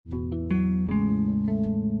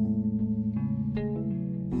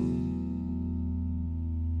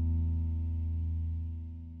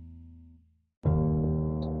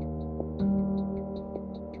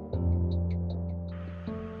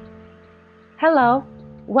Hello,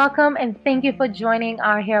 welcome, and thank you for joining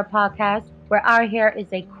our hair podcast, where our hair is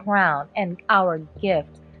a crown and our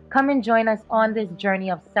gift. Come and join us on this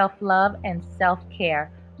journey of self love and self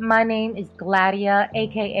care. My name is Gladia,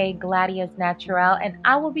 aka Gladia's Natural, and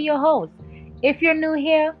I will be your host. If you're new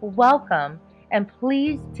here, welcome, and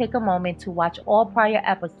please take a moment to watch all prior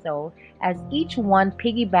episodes as each one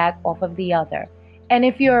piggyback off of the other. And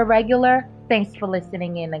if you're a regular, thanks for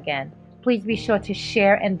listening in again. Please be sure to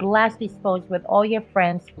share and blast these posts with all your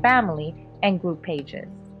friends, family, and group pages.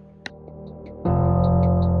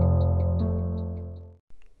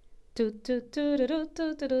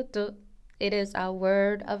 It is our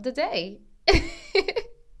word of the day.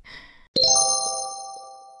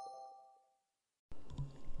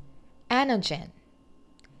 Anagen,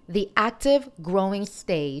 the active growing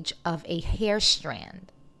stage of a hair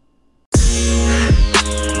strand.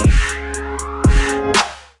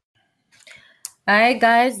 All right,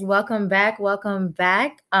 guys, welcome back.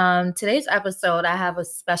 Today's episode, I have a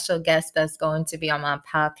special guest that's going to be on my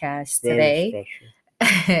podcast today. Very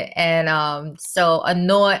special. And so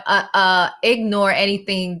ignore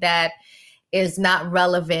anything that is not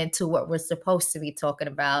relevant to what we're supposed to be talking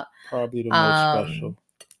about. Probably the most special.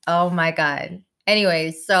 Oh my God.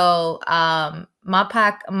 Anyway, so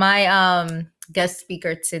my guest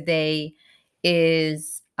speaker today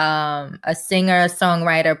is a singer,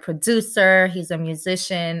 songwriter, producer. He's a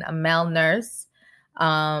musician, a male nurse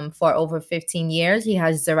for over 15 years. He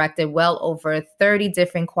has directed well over 30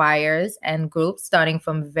 different choirs and groups starting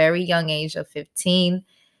from a very young age of 15.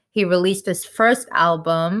 He released his first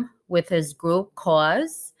album with his group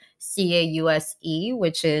Cause, CAUSE,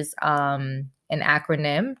 which is an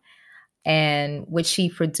acronym, and which he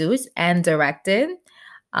produced and directed.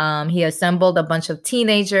 He assembled a bunch of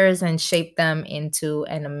teenagers and shaped them into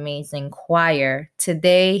an amazing choir.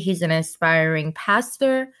 Today, he's an aspiring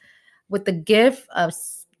pastor with the gift of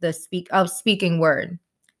speaking word.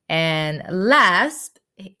 And last,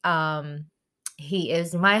 he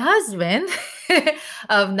is my husband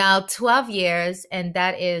of now 12 years, and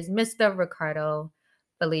that is Mr. Ricardo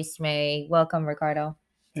Feliz May. Welcome, Ricardo.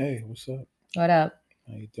 Hey, what's up? What up?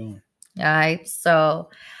 How you doing? All right. So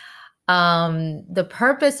the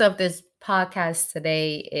purpose of this podcast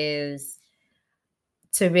today is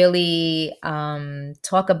to really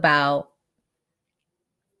talk about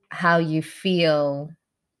how you feel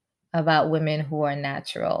about women who are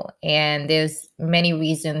natural. And there's many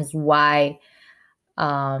reasons why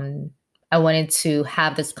I wanted to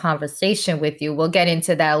have this conversation with you. We'll get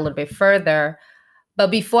into that a little bit further.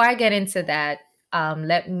 But before I get into that,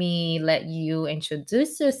 let you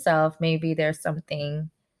introduce yourself. Maybe there's something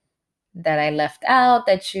that I left out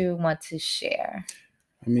that you want to share.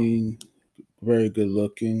 I mean, very good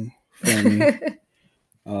looking, funny,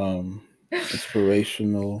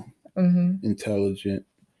 inspirational, intelligent.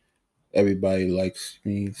 Everybody likes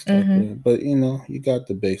me, stuff like that. But you got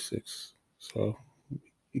the basics. So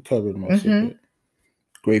you covered most of it.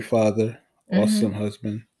 Great father, awesome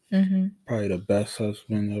husband, probably the best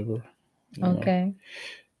husband ever. Okay.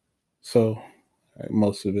 So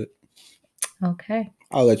most of it. Okay.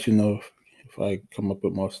 I'll let you know if I come up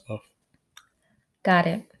with more stuff. Got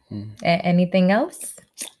it. Anything else?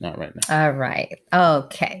 Not right now. All right.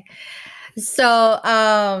 Okay. So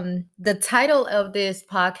the title of this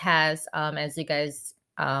podcast, as you guys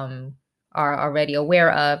are already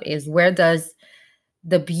aware of, is Where Does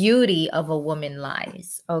the Beauty of a Woman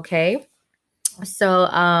Lies? Okay. So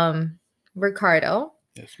Ricardo.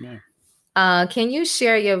 Yes, ma'am. Can you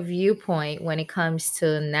share your viewpoint when it comes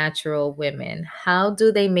to natural women? How do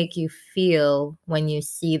they make you feel when you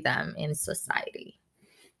see them in society?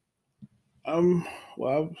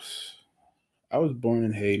 Well, I was born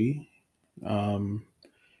in Haiti,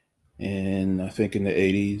 and I think in the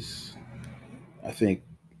 80s, I think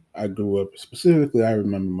I grew up, specifically, I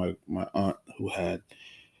remember my aunt who had,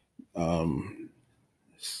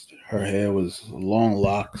 her hair was long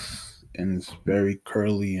locks and it's very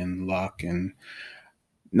curly and lock, and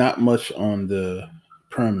not much on the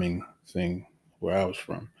perming thing where I was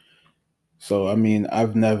from. So, I mean,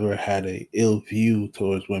 I've never had a ill view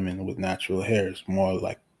towards women with natural hair. It's more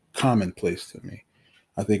like commonplace to me.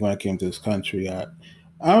 I think when I came to this country, I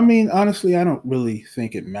mean, honestly, I don't really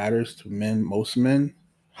think it matters to most men,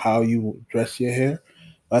 how you dress your hair.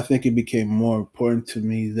 I think it became more important to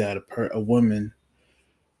me that a woman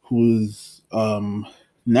who's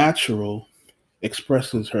natural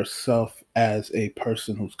expresses herself as a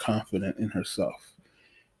person who's confident in herself.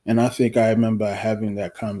 And I think I remember having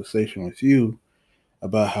that conversation with you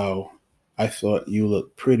about how I thought you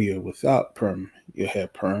looked prettier without your hair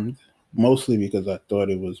permed, mostly because I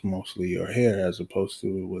thought it was mostly your hair as opposed to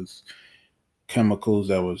it was chemicals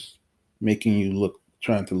that was making you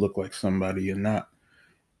trying to look like somebody you're not.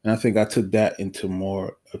 And I think I took that into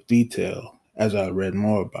more of detail as I read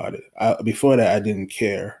more about it. Before that, I didn't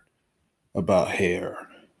care about hair,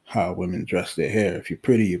 how women dress their hair. If you're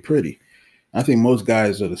pretty, you're pretty. I think most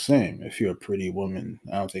guys are the same. If you're a pretty woman,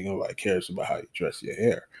 I don't think nobody cares about how you dress your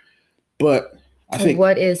hair. But I think,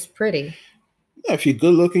 what is pretty? Yeah, if you're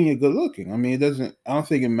good looking, you're good looking. I mean, I don't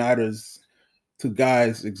think it matters to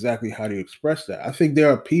guys exactly how to express that. I think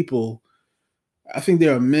there are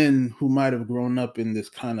men who might have grown up in this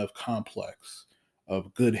kind of complex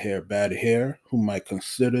of good hair, bad hair, who might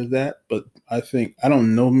consider that. But I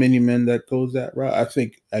don't know many men that goes that route. I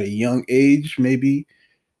think at a young age, maybe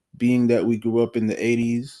being that we grew up in the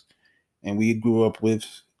 80s and we grew up with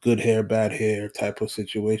good hair, bad hair type of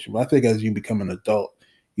situation. But I think as you become an adult,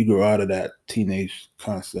 you grow out of that teenage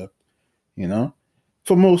concept, you know?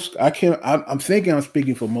 For most, I'm thinking I'm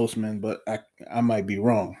speaking for most men, but I might be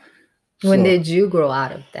wrong. When did you grow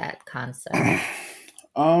out of that concept? It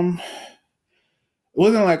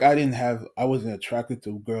wasn't like I wasn't attracted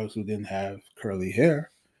to girls who didn't have curly hair.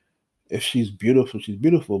 If she's beautiful, she's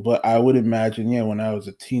beautiful. But I would imagine, when I was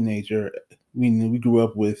a teenager, we grew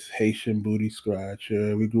up with Haitian booty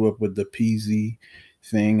scratcher. We grew up with the PZ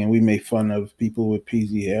thing, and we made fun of people with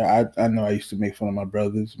PZ hair. I know I used to make fun of my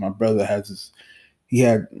brothers. My brother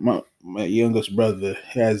my youngest brother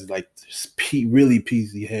has like really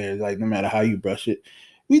PZ hair. Like no matter how you brush it,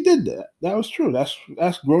 we did that. That was true.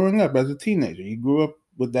 That's growing up as a teenager. You grew up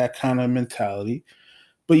with that kind of mentality,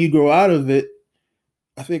 but you grow out of it.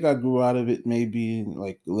 I think I grew out of it maybe in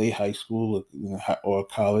like late high school or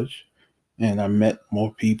college, and I met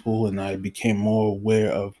more people, and I became more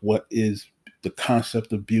aware of what is the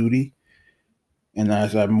concept of beauty. And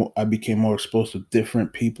as I became more exposed to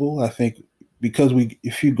different people, I think because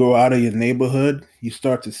if you go out of your neighborhood, you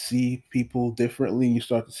start to see people differently, and you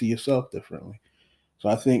start to see yourself differently. So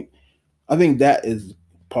I think that is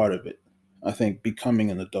part of it. I think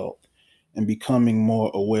becoming an adult and becoming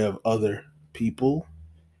more aware of other people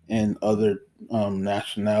and other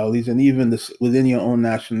nationalities, and even within your own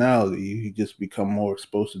nationality, you just become more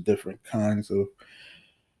exposed to different kinds of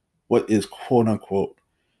what is quote unquote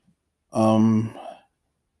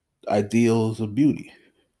ideals of beauty.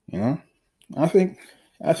 I think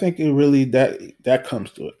it really that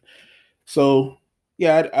comes to it. So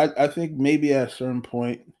yeah, I think maybe at a certain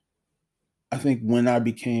point, I think when I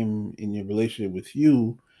became in your relationship with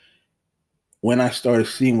you, when I started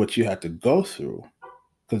seeing what you had to go through,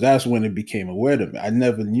 because that's when it became aware to me. I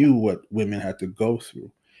never knew what women had to go through.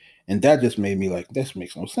 And that just made me like, this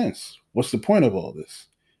makes no sense. What's the point of all this?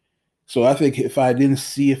 So I think if I didn't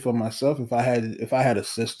see it for myself, if I had a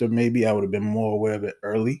sister, maybe I would have been more aware of it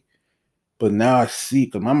early. But now I see,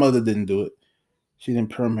 because my mother didn't do it. She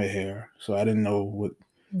didn't perm her hair. So I didn't know what.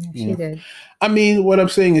 She did. I mean, what I'm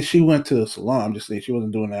saying is she went to the salon. I'm just saying she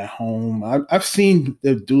wasn't doing it at home. I've seen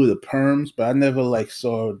them do the perms, but I never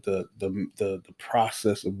saw the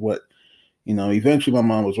process of what, eventually my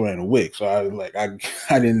mom was wearing a wig. So I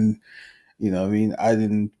didn't, I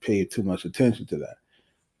didn't pay too much attention to that.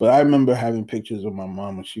 But I remember having pictures of my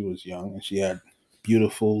mom when she was young, and she had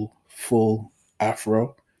beautiful, full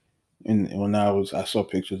afro. And when I saw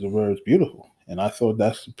pictures of her, it was beautiful. And I thought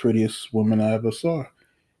that's the prettiest woman I ever saw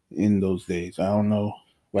in those days. I don't know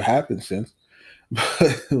what happened since,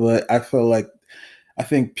 but I felt I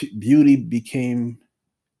think beauty became,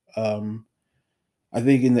 I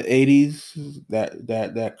think in the 80s,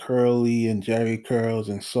 that curly and Jerry curls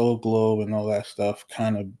and Soul Glow and all that stuff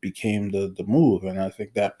kind of became the move, and I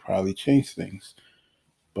think that probably changed things.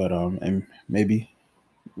 But and maybe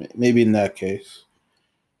in that case,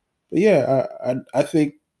 but yeah, I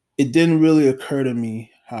think it didn't really occur to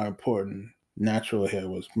me how important natural hair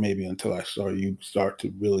was maybe until I saw you start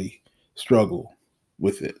to really struggle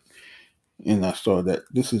with it, and I saw that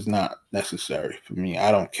this is not necessary for me.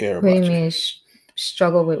 I don't care about. What do you mean?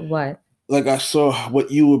 Struggle with what? Like I saw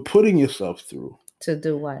what you were putting yourself through. To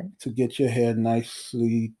do what? To get your hair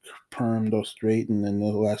nicely permed or straightened and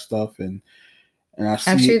all that stuff. And I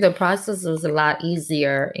see. Actually, the process was a lot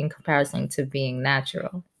easier in comparison to being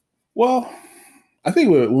natural. Well, I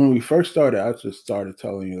think when we first started, I just started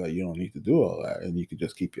telling you that you don't need to do all that and you can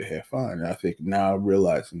just keep your hair fine. And I think now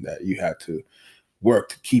realizing that you had to work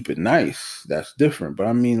to keep it nice, that's different. But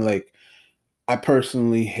I mean, I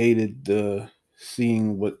personally hated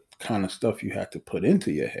seeing what kind of stuff you had to put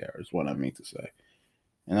into your hair is what I mean to say.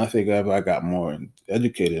 And I think as I got more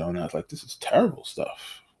educated on that, I was like, this is terrible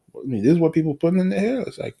stuff. I mean, this is what people put in their hair.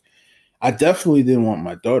 It's like, I definitely didn't want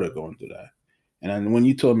my daughter going through that. And when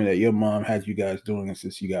you told me that your mom had you guys doing it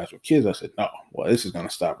since you guys were kids, I said, no, well, this is going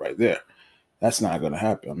to stop right there. That's not going to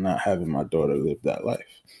happen. I'm not having my daughter live that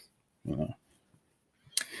life, you know.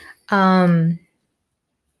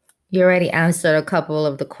 You already answered a couple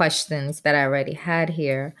of the questions that I already had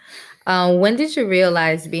here. When did you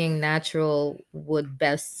realize being natural would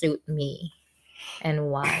best suit me, and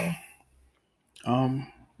why? Well,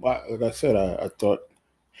 like I said, I thought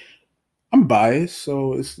I'm biased,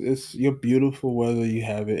 so it's you're beautiful whether you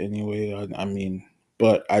have it anyway. I mean,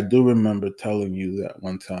 but I do remember telling you that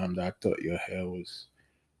one time that I thought your hair was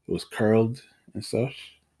curled and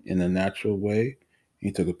such in a natural way.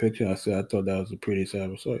 You took a picture. I said I thought that was the prettiest I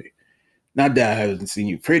ever saw you. Not that I haven't seen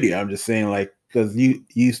you pretty. I'm just saying like because you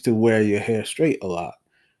used to wear your hair straight a lot,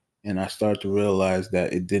 and I started to realize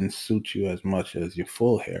that it didn't suit you as much as your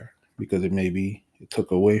full hair because it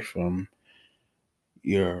took away from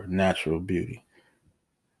your natural beauty.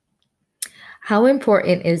 How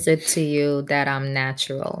important is it to you that I'm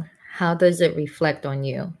natural? How does it reflect on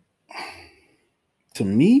you? To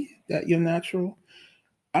me, that you're natural,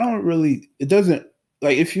 it doesn't,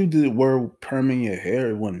 like if you were perming your hair,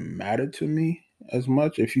 it wouldn't matter to me as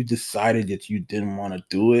much. If you decided that you didn't want to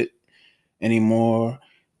do it anymore,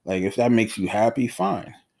 like if that makes you happy,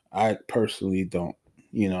 fine. I personally don't,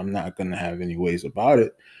 I'm not going to have any ways about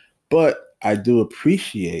it, but I do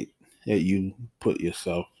appreciate that you put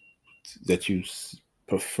yourself, that you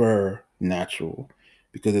prefer natural,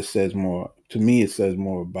 because it says more, to me, it says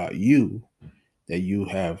more about you, that you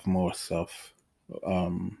have more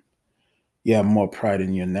um, you have more pride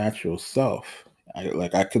in your natural self.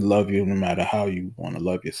 I could love you no matter how you want to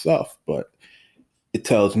love yourself, but it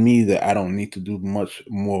tells me that I don't need to do much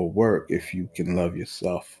more work if you can love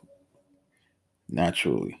yourself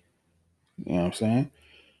naturally. You know what I'm saying?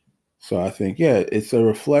 So I think, yeah, it's a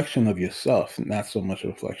reflection of yourself, not so much a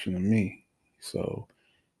reflection of me. So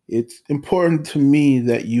it's important to me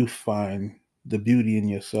that you find the beauty in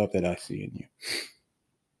yourself that I see in you.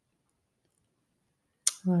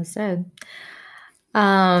 Well said.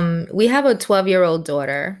 We have a 12-year-old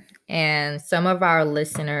daughter, and some of our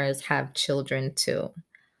listeners have children too.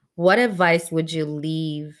 What advice would you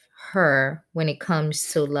leave her when it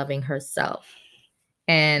comes to loving herself?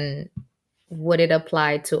 And would it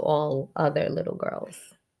apply to all other little girls?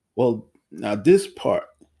 Well, now this part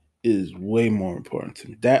is way more important to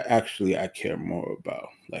me. That actually I care more about,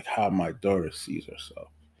 like how my daughter sees herself.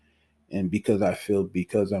 And because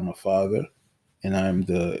I'm a father and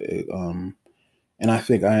and I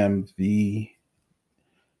think I am the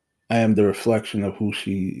reflection of who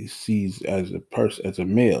she sees as a person, as a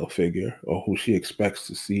male figure, or who she expects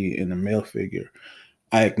to see in a male figure.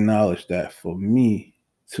 I acknowledge that for me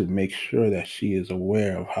to make sure that she is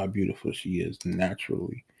aware of how beautiful she is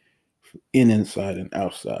naturally, inside and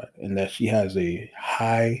outside, and that she has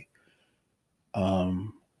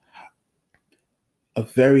um, a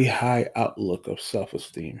very high outlook of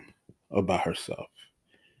self-esteem about herself.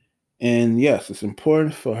 And yes, it's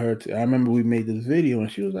important for her to. I remember we made this video when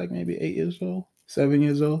she was like maybe 8 years old, 7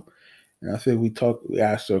 years old, and I think we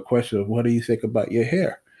asked her a question of, "What do you think about your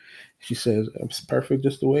hair?" She says, "It's perfect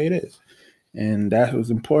just the way it is," and that was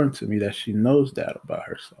important to me, that she knows that about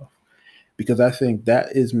herself, because I think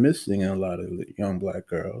that is missing in a lot of young Black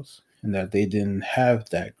girls, and that they didn't have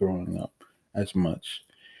that growing up as much.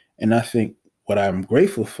 And I think what I'm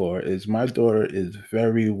grateful for is my daughter is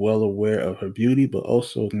very well aware of her beauty, but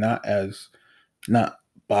also not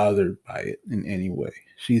bothered by it in any way.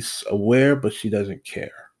 She's aware, but she doesn't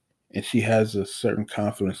care. And she has a certain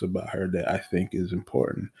confidence about her that I think is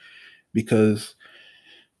important, because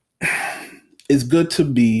it's good to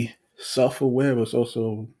be self-aware, but it's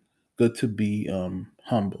also good to be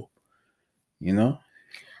humble, you know?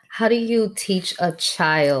 How do you teach a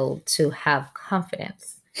child to have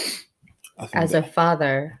confidence? As a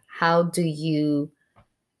father, how do you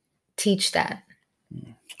teach that?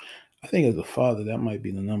 I think as a father, that might be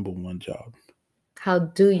the number one job. How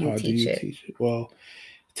do you teach it? Well,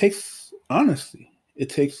 it takes honesty. It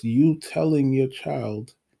takes you telling your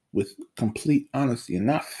child with complete honesty and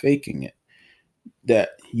not faking it,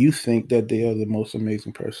 that you think that they are the most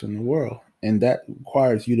amazing person in the world. And that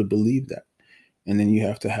requires you to believe that. And then you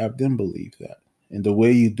have to have them believe that. And the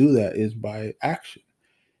way you do that is by action.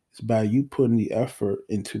 It's by you putting the effort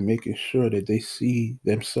into making sure that they see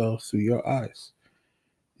themselves through your eyes.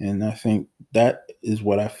 And I think that is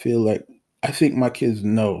what I feel like. I think my kids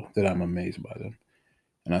know that I'm amazed by them.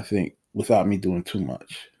 And I think without me doing too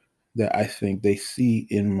much, that I think they see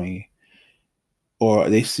in me, or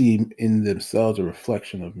they see in themselves, a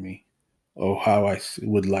reflection of me, or how I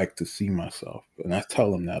would like to see myself. And I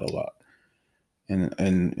tell them that a lot.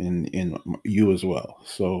 And you as well.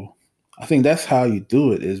 So I think that's how you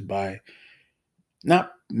do it, is by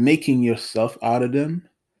not making yourself out of them,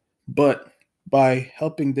 but by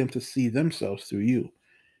helping them to see themselves through you,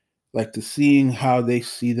 like to seeing how they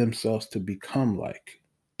see themselves to become like.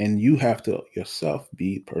 And you have to yourself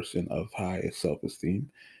be a person of high self-esteem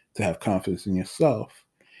to have confidence in yourself,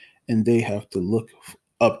 and they have to look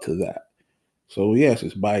up to that. So yes,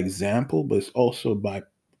 it's by example, but it's also by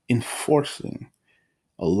enforcing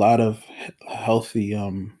a lot of healthy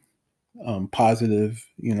positive,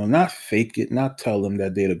 not fake it, not tell them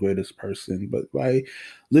that they're the greatest person, but by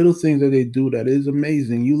little things that they do that is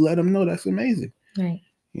amazing, you let them know that's amazing. Right.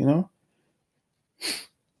 You know?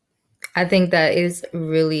 I think that is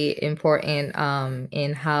really important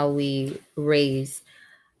in how we raise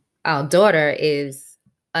our daughter, is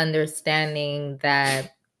understanding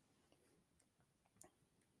that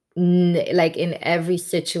like in every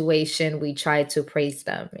situation we try to praise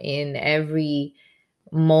them. In every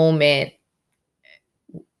moment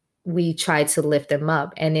we try to lift them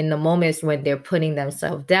up. And in the moments when they're putting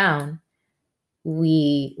themselves down,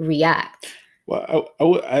 we react. Well,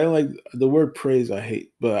 I like the word praise. I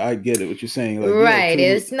hate, but I get it. What you're saying, like, right?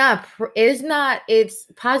 Yeah, it's not. It's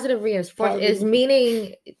positive reinforcement. It's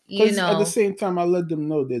meaning, at the same time, I let them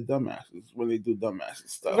know they're dumbasses when they do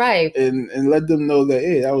dumbasses stuff, right? And let them know that,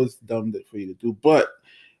 hey, that was dumb for you to do. But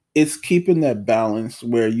it's keeping that balance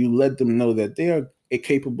where you let them know that they are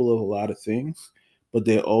capable of a lot of things, but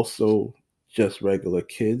they're also just regular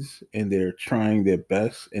kids, and they're trying their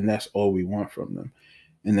best, and that's all we want from them.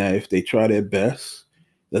 And that if they try their best,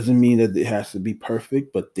 doesn't mean that it has to be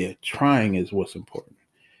perfect, but they're trying is what's important.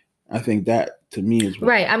 I think that to me is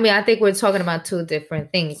right. I mean, I think we're talking about two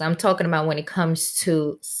different things. I'm talking about when it comes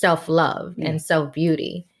to self-love and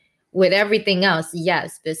self-beauty. With everything else,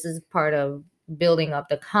 yes, this is part of building up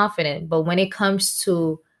the confidence. But when it comes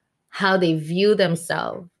to how they view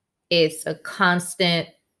themselves, it's a constant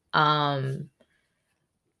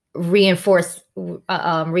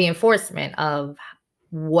reinforcement of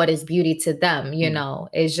what is beauty to them. You know,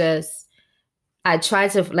 it's just, I try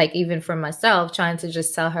to, like, even for myself, trying to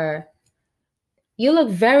just tell her, you look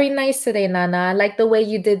very nice today, Nana. I like the way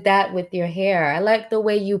you did that with your hair. I like the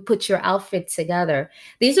way you put your outfit together.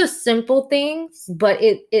 These are simple things, but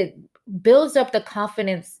it builds up the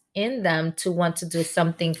confidence in them to want to do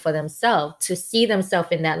something for themselves, to see themselves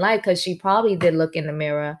in that light, because she probably did look in the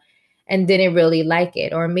mirror and didn't really like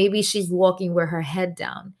it. Or maybe she's walking with her head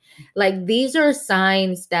down. Like, these are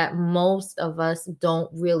signs that most of us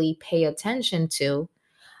don't really pay attention to.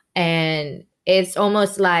 And it's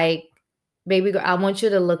almost like, baby girl, I want you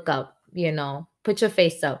to look up, put your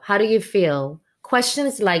face up. How do you feel?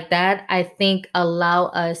 Questions like that, I think, allow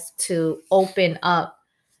us to open up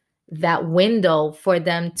that window for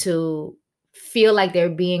them to feel like they're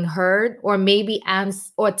being heard, or maybe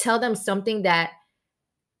or tell them something that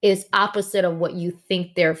is opposite of what you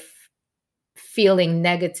think they're feeling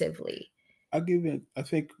negatively. I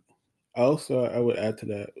think also I would add to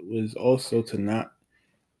that was also to not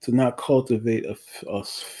cultivate a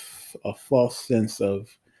false sense of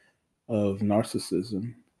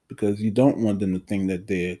narcissism, because you don't want them to think that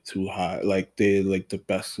they're too high, like they're like the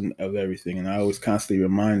best of everything. And I always constantly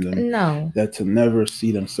remind them that to never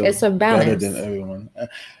see themselves better than everyone.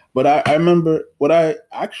 But I remember what I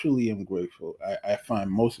actually am grateful, I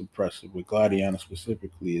find most impressive with Gladiana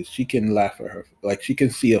specifically, is she can laugh at her. Like, she can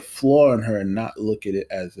see a flaw in her and not look at it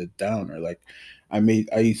as a downer. Like, when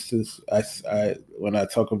I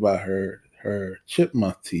talk about her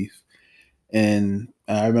chipmunk teeth, and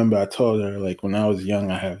I remember I told her, like, when I was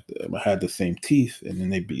young, I had the same teeth, and then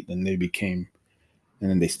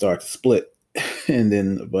they start to split. And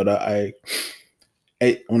then, but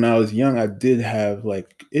when I was young, I did have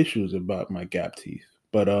like issues about my gap teeth.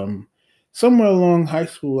 But somewhere along high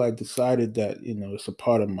school, I decided that it's a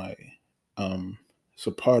part of it's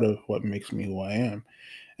a part of what makes me who I am.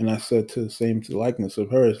 And I said, to the same likeness of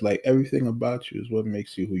her, it's like everything about you is what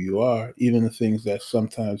makes you who you are. Even the things that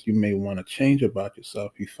sometimes you may want to change about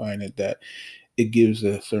yourself, you find that it gives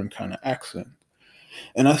a certain kind of accent.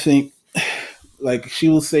 And I think, like, she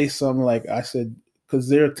will say something like, I said, because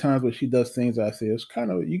there are times where she does things I say, it's kind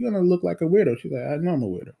of, you're going to look like a weirdo. She's like, I know I'm a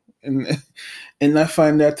weirdo. And I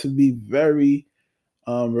find that to be very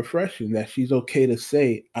refreshing, that she's okay to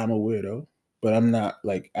say I'm a weirdo, but I'm not,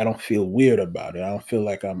 like, I don't feel weird about it. I don't feel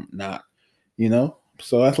like I'm not,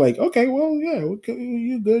 So that's like, okay, well, yeah, okay,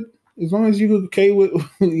 you're good. As long as you're okay with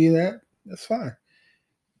that's fine.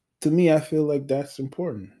 To me, I feel like that's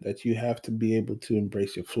important, that you have to be able to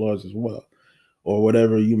embrace your flaws as well, or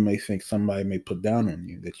whatever you may think somebody may put down on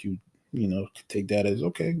you, that you take that as,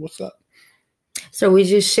 okay, what's up? So would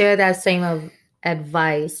you share that same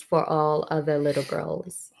advice for all other little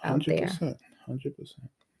girls out 100%, 100%.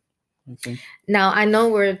 I think. Now, I know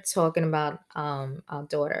we're talking about our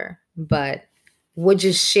daughter, but would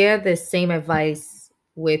you share the same advice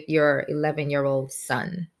with your 11-year-old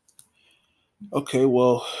son? Okay,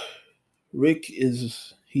 well, Rick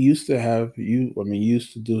he used to have he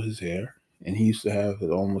used to do his hair, and he used to have it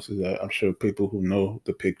almost as I'm sure people who know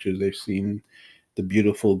the pictures, they've seen the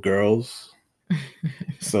beautiful girls.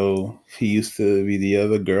 So he used to be the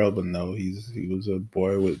other girl, but no, he was a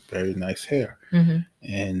boy with very nice hair. Mm-hmm.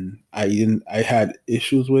 And I had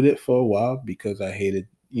issues with it for a while because I hated,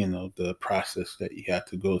 the process that you had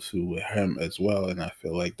to go through with him as well. And I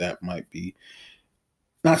feel like that might be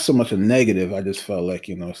not so much a negative. I just felt like,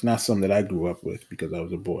 it's not something that I grew up with because I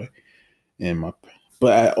was a boy.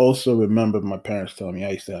 But I also remember my parents telling me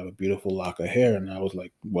I used to have a beautiful lock of hair, and I was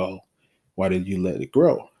like, well, why did you let it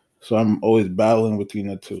grow? So I'm always battling between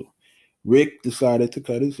the two. Rick decided to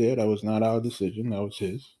cut his hair. That was not our decision. That was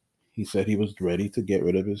his. He said he was ready to get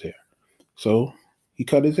rid of his hair. So he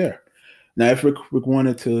cut his hair. Now, if Rick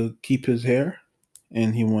wanted to keep his hair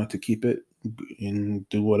and he wanted to keep it and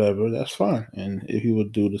do whatever, that's fine. And if he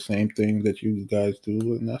would do the same thing that you guys do,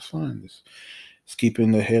 then that's fine. It's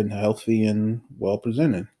keeping the hair healthy and well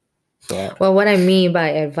presented. So, well, what I mean by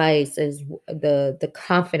advice is the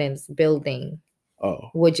confidence building.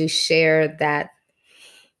 Oh, would you share that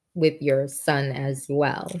with your son as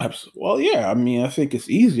well? Absolutely. Well, yeah. I mean, I think it's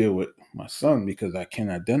easier with my son because I can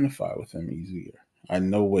identify with him easier. I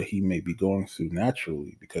know what he may be going through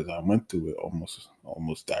naturally because I went through it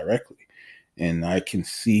almost directly, and I can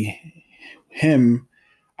see him.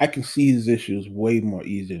 I can see his issues way more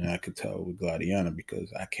easy than I could tell with Gladiana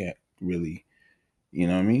because I can't really, you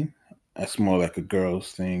know what I mean? That's more like a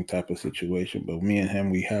girls thing type of situation. But me and him,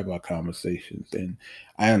 we have our conversations, and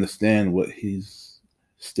I understand what his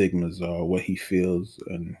stigmas are, what he feels,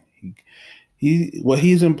 and what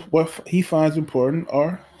he finds important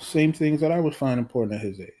are same things that I would find important at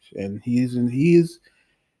his age. And he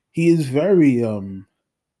is very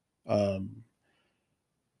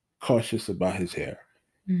cautious about his hair,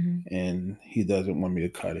 and he doesn't want me to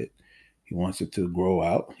cut it. He wants it to grow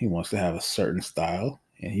out. He wants to have a certain style,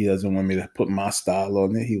 and he doesn't want me to put my style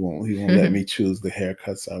on it. He won't let me choose the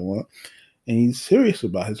haircuts I want. And he's serious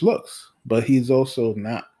about his looks, but he's also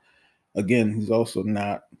not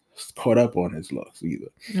caught up on his looks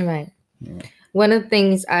either. Right. Yeah. One of the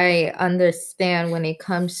things I understand when it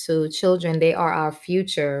comes to children, they are our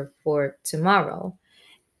future for tomorrow.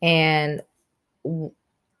 And,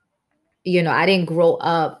 I didn't grow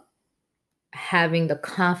up having the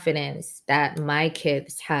confidence that my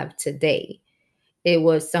kids have today. It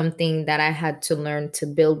was something that I had to learn to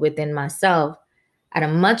build within myself at a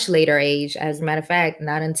much later age. As a matter of fact,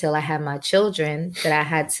 not until I had my children that I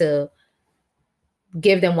had to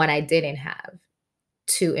give them what I didn't have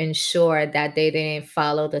to ensure that they didn't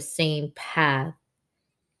follow the same path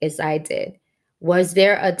as I did. Was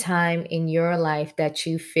there a time in your life that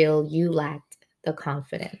you feel you lacked the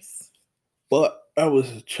confidence? Well, I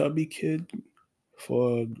was a chubby kid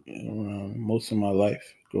for most of my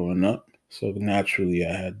life growing up. So naturally,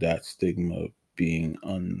 I had that stigma of being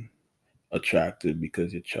unattractive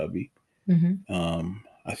because you're chubby. Mm-hmm.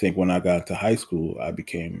 I think when I got to high school, I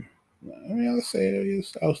became, let's say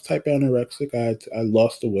I was type anorexic. I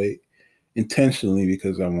lost the weight intentionally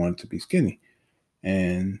because I wanted to be skinny.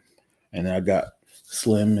 And I got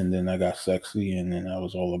slim, and then I got sexy, and then I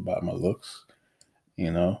was all about my looks,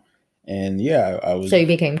 And yeah, I was. So you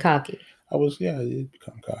became cocky. I did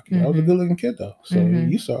become cocky. Mm-hmm. I was a good-looking kid, though. So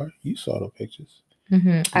you saw the pictures.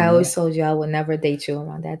 Mm-hmm. I always told you I would never date you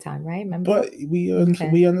around that time, right? Remember? But we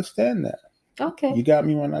understand that. Okay. You got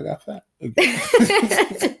me when I got fat.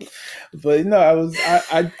 But no,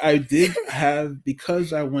 I did have,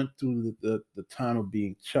 because I went through the time of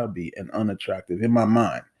being chubby and unattractive in my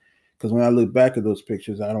mind. Because when I look back at those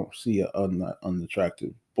pictures, I don't see an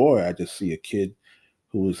unattractive boy. I just see a kid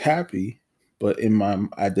who was happy. But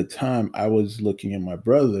at the time, I was looking at my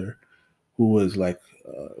brother, who was like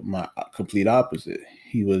my complete opposite.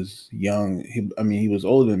 He was young. He was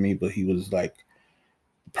older than me, but he was like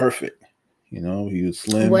perfect. He was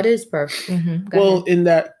slim. What is perfect? Mm-hmm. Well, in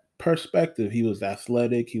that perspective, he was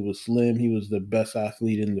athletic. He was slim. He was the best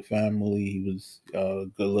athlete in the family. He was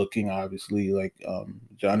good looking, obviously. Like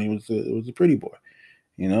Johnny was a pretty boy,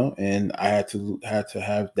 And I had to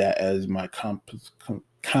have that as my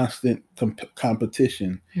constant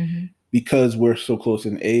competition, because we're so close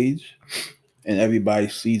in age, and everybody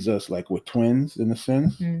sees us like we're twins in a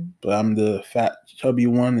sense. Mm-hmm. But I'm the fat, chubby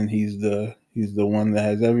one, and he's the one that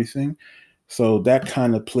has everything. So that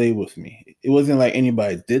kind of played with me. It wasn't like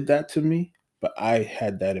anybody did that to me, but I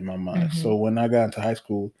had that in my mind. Mm-hmm. So when I got into high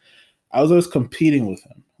school, I was always competing with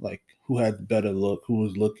him, like who had better look, who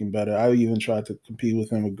was looking better. I even tried to compete with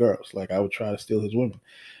him with girls. Like I would try to steal his women.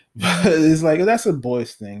 But it's like that's a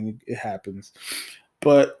boys thing. It happens.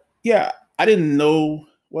 But yeah, I didn't know.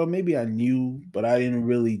 Well, maybe I knew, but I didn't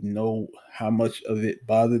really know how much of it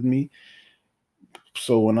bothered me.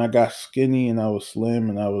 So when I got skinny and I was slim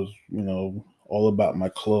and I was, all about my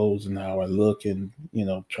clothes and how I look and,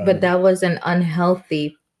 trying But to. that wasn't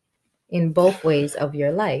unhealthy in both ways of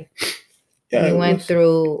your life. Yeah, you went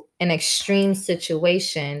through an extreme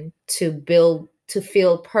situation to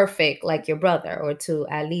feel perfect like your brother, or to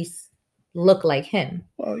at least look like him.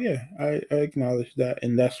 Well, yeah, I acknowledge that.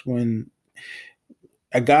 And that's when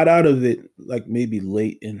I got out of it, like maybe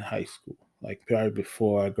late in high school, like probably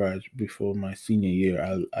before I graduated, before my senior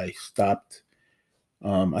year, I stopped.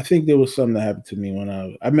 I think there was something that happened to me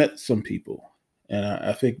when I met some people, and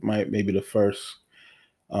I think maybe the first,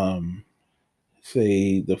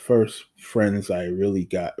 say the first friends I really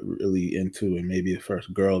got really into, and maybe the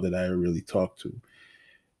first girl that I really talked to,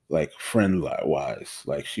 like friend wise,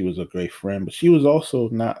 like she was a great friend, but she was also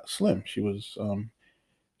not slim. She was I'm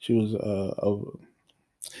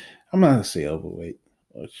not gonna say overweight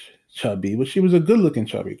or chubby, but she was a good looking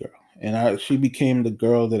chubby girl. And she became the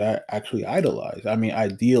girl that I actually idolized. I mean,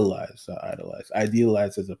 idealized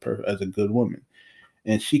as a good woman.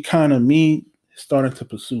 And she kind of me started to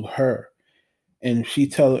pursue her. And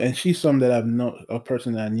she's someone that I've known, a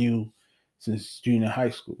person that I knew since junior high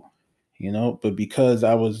school, But because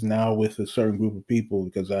I was now with a certain group of people,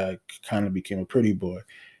 because I kind of became a pretty boy,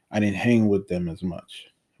 I didn't hang with them as much,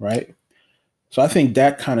 right? So I think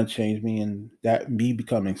that kind of changed me, and that me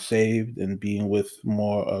becoming saved and being with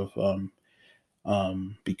more of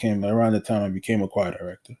became around the time I became a choir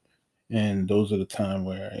director, and those are the time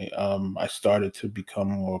where I started to become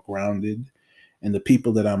more grounded, and the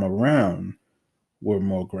people that I'm around were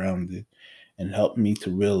more grounded, and helped me to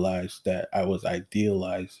realize that I was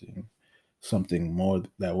idealizing something more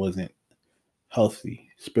that wasn't healthy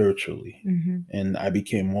spiritually, and I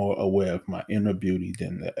became more aware of my inner beauty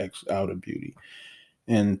than the outer beauty.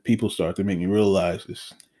 And people start to make me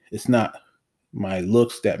realize it's not my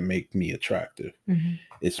looks that make me attractive.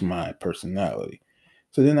 It's my personality.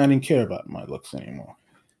 So then I didn't care about my looks anymore.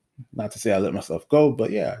 Not to say I let myself go,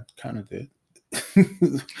 but yeah, I kind of did.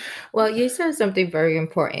 Well, you said something very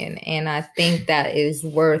important, and I think that is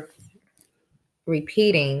worth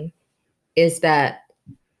repeating, is that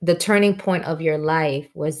the turning point of your life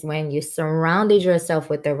was when you surrounded yourself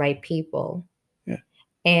with the right people. Yeah.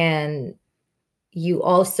 And you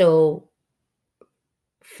also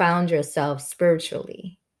found yourself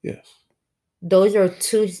spiritually. Yes. Those are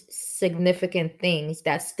two significant things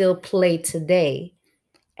that still play today.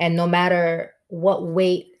 And no matter what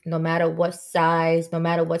weight, no matter what size, no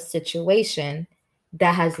matter what situation,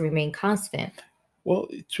 that has remained constant. Well,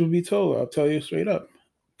 truth be told, I'll tell you straight up.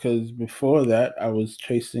 Because before that, I was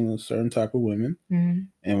chasing a certain type of women.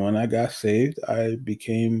 And when I got saved, I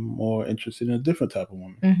became more interested in a different type of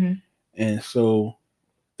woman. And so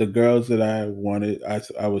the girls that I wanted,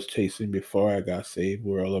 I was chasing before I got saved,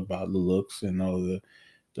 were all about the looks and all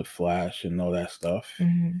the flash and all that stuff.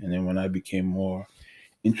 And then when I became more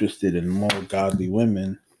interested in more godly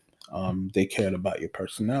women, they cared about your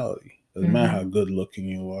personality. Doesn't matter how good looking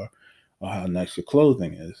you are or how nice your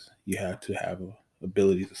clothing is. You have to have a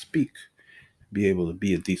ability to speak, be able to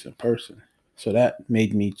be a decent person. So that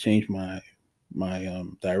made me change my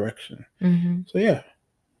direction. So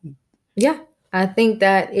yeah, I think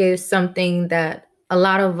that is something that a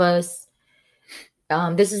lot of us,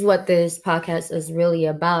 this is what this podcast is really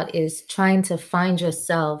about, is trying to find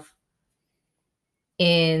yourself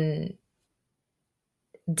in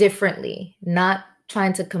differently, not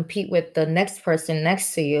trying to compete with the next person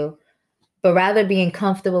next to you, but rather being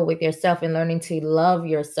comfortable with yourself and learning to love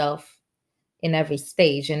yourself in every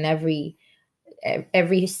stage and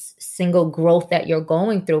every single growth that you're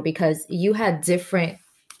going through, because you had different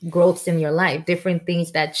growths in your life, different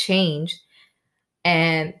things that changed,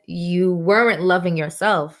 and you weren't loving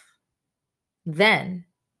yourself then.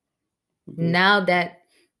 Now that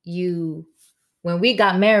when we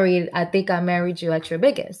got married, I think I married you at your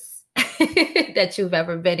biggest that you've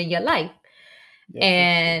ever been in your life. Yeah,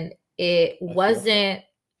 and it wasn't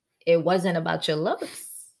about your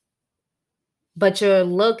looks, but your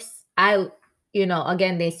looks,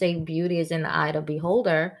 again, they say beauty is in the eye of the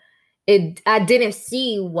beholder. I didn't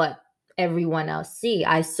see what everyone else see.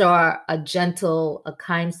 I saw a gentle, a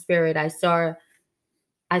kind spirit. I saw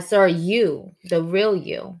you, the real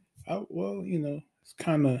you. Well, it's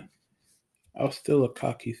kind of, I was still a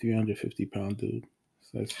cocky 350-pound dude.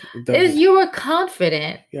 So you were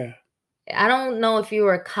confident. Yeah. I don't know if you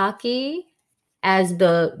were cocky as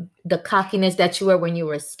the cockiness that you were when you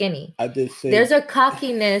were skinny. I did say there's a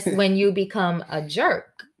cockiness when you become a jerk.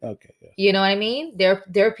 Okay. Yes. You know what I mean? There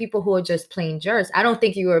are people who are just plain jerks. I don't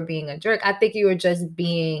think you were being a jerk. I think you were just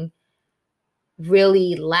being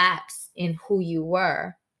really lax in who you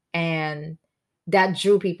were, and that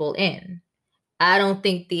drew people in. I don't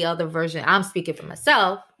think the other version, I'm speaking for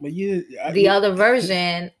myself. But other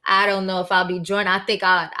version, I don't know if I'll be joined. I think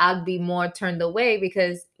I'd be more turned away,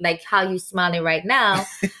 because like how you smiling right now,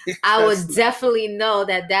 I would definitely know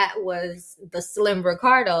that was the Slim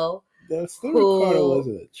Ricardo. The Slim Ricardo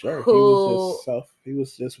wasn't a jerk. He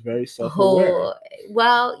was just very self-aware.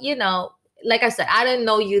 Well, you know, like I said, I didn't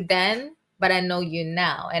know you then, but I know you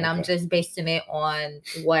now, and I'm just basing it on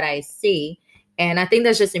what I see. And I think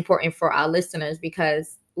that's just important for our listeners,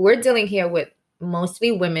 because we're dealing here with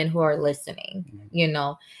mostly women who are listening, you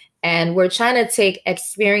know, and we're trying to take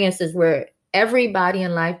experiences where everybody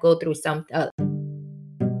in life go through something.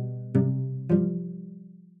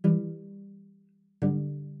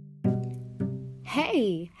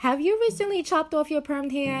 Hey, have you recently chopped off your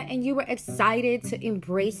permed hair and you were excited to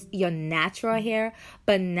embrace your natural hair,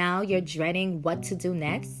 but now you're dreading what to do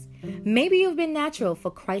next? Maybe you've been natural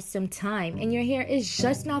for quite some time and your hair is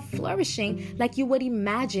just not flourishing like you would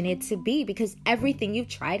imagine it to be because everything you've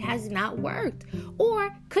tried has not worked.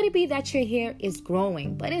 Or could it be that your hair is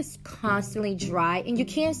growing but it's constantly dry and you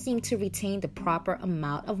can't seem to retain the proper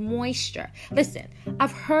amount of moisture? Listen,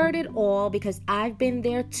 I've heard it all because I've been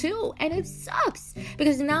there too, and it sucks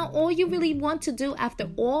because now all you really want to do after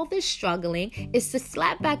all this struggling is to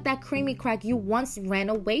slap back that creamy crack you once ran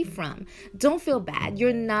away from. Don't feel bad,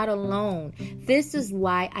 you're not alone. This is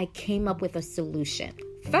why I came up with a solution.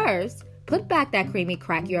 First, put back that creamy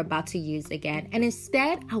crack you're about to use again, and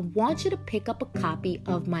instead, I want you to pick up a copy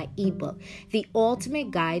of my ebook, The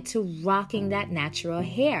Ultimate Guide to Rocking That Natural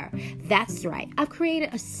Hair. That's right, I've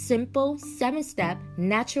created a simple 7-step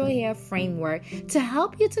natural hair framework to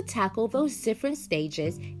help you to tackle those different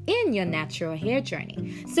stages in your natural hair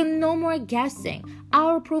journey. So no more guessing.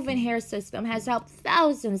 Our proven hair system has helped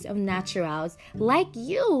thousands of naturals like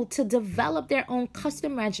you to develop their own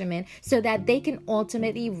custom regimen so that they can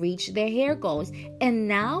ultimately reach their hair goals. And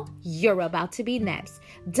now you're about to be next.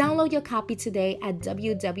 Download your copy today at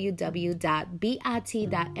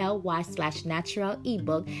www.bit.ly/natural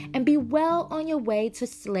ebook and be well on your way to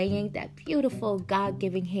slaying that beautiful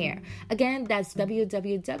God-given hair. Again, that's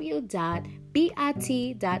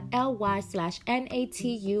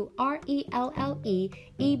www.bit.ly/NATURELLEEBOOK.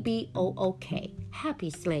 Happy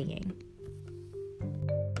slaying.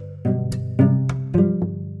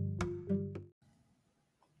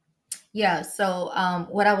 Yeah, so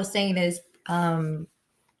what I was saying is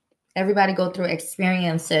everybody go through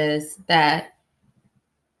experiences that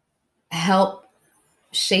help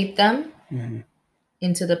shape them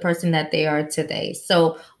into the person that they are today.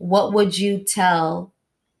 So what would you tell,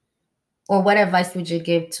 or what advice would you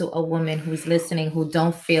give to a woman who's listening who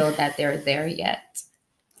don't feel that they're there yet?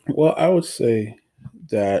 Well, I would say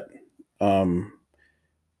that,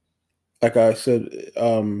 like I said,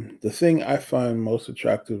 the thing I find most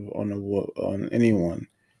attractive on anyone,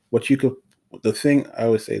 the thing I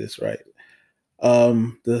would say this right.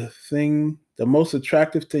 The most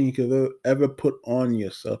attractive thing you could ever put on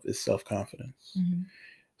yourself is self-confidence.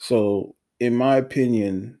 So, in my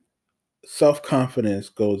opinion, self-confidence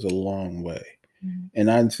goes a long way.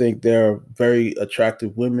 And I think there are very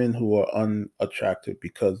attractive women who are unattractive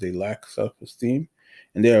because they lack self-esteem.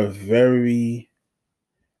 And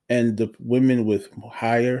the women with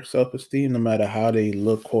higher self-esteem, no matter how they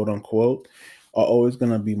look, quote unquote, are always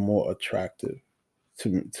going to be more attractive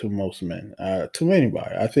to most men, to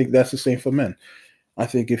anybody. I think that's the same for men. I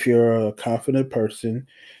think if you're a confident person,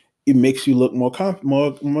 it makes you look more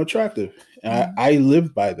attractive. I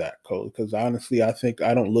live by that code because honestly, I think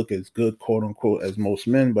I don't look as good, quote unquote, as most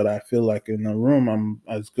men, but I feel like in the room I'm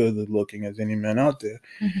as good at looking as any man out there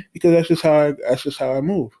because that's just how I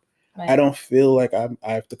move. Right. I don't feel like I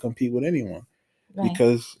have to compete with anyone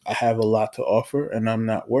because I have a lot to offer and I'm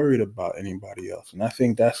not worried about anybody else. And I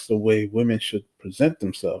think that's the way women should present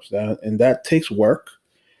themselves. And that takes work.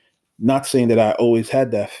 Not saying that I always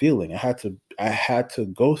had that feeling. I had to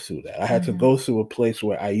go through that. I had to go through a place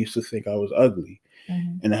where I used to think I was ugly.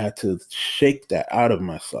 And I had to shake that out of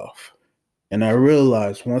myself. And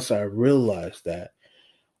once I realized that,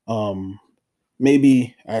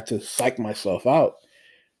 maybe I had to psych myself out.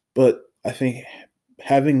 But I think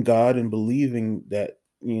having God and believing that,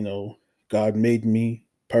 God made me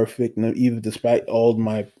perfect, even despite all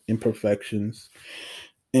my imperfections,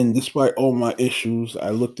 and despite all my issues, I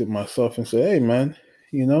looked at myself and said, hey, man,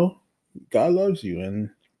 God loves you, and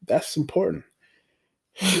that's important.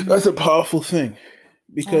 Mhm. That's a powerful thing I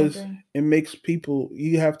because agree. it makes people.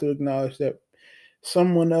 You have to acknowledge that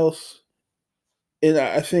someone else, and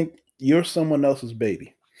I think you're someone else's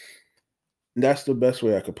baby. That's the best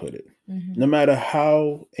way I could put it. Mhm. No matter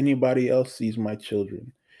how anybody else sees my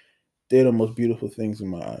children, they're the most beautiful things in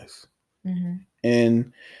my eyes. Mhm.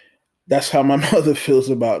 And that's how my mother feels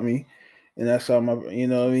about me. And that's how my, you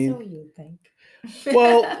know what I So mean? you think?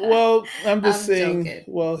 Well, I'm just I'm saying, joking.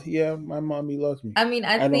 well, yeah, my mommy loves me. I mean,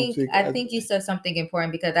 I I don't think think, I think you said something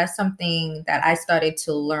important because that's something that I started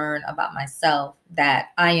to learn about myself, that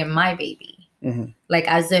I am my baby. Mhm. Like,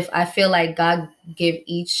 as if I feel like God give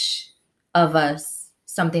each of us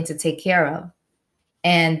something to take care of,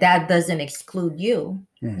 and that doesn't exclude you.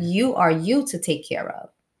 Mhm. You are you to take care of.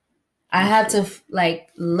 I That's had to like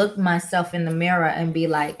look myself in the mirror and be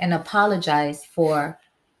like, and apologize for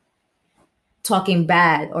talking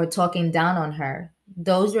bad or talking down on her.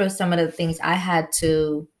 Those were some of the things I had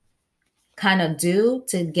to kind of do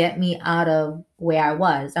to get me out of where I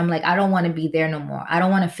was. I'm like, I don't want to be there no more. I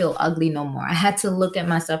don't want to feel ugly no more. I had to look at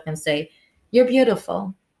myself and say, you're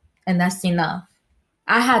beautiful. And that's enough.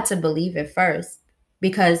 I had to believe it first,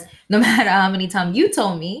 because no matter how many times you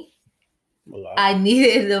told me, a lot. I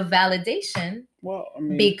needed the validation, Well, I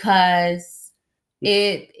mean, because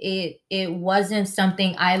it wasn't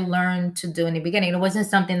something I learned to do in the beginning. It wasn't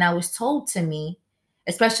something that was told to me,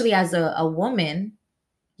 especially as a woman.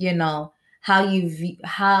 You know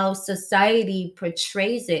how society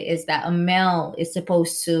portrays it is that a male is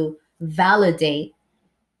supposed to validate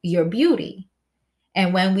your beauty,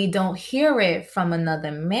 and when we don't hear it from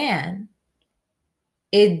another man,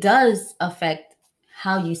 it does affect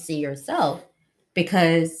how you see yourself,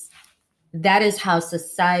 because that is how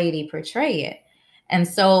society portray it. And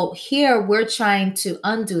so here we're trying to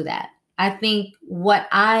undo that. I think what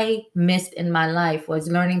I missed in my life was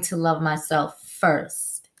learning to love myself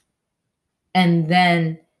first, and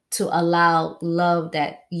then to allow love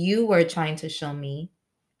that you were trying to show me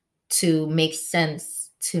to make sense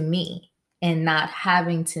to me, and not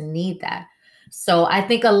having to need that. So I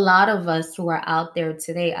think a lot of us who are out there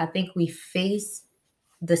today, I think we face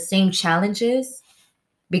the same challenges,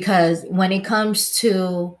 because when it comes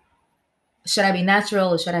to, should I be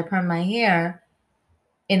natural or should I perm my hair,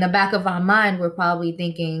 in the back of our mind, we're probably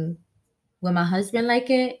thinking, will my husband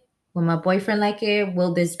like it? Will my boyfriend like it?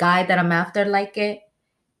 Will this guy that I'm after like it?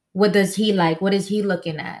 What does he like? What is he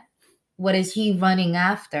looking at? What is he running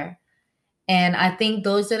after? And I think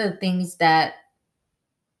those are the things that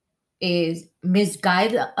is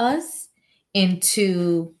misguide us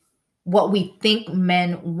into what we think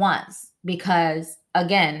men wants, because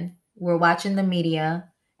again, we're watching the media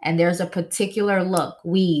and there's a particular look,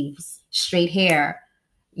 weaves, straight hair,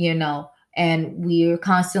 and we're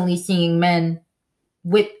constantly seeing men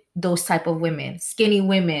with those type of women, skinny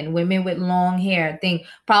women, women with long hair. Think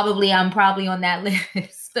probably I'm probably on that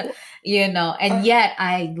list, and yet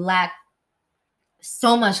I lack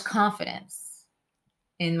so much confidence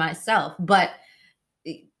in myself. But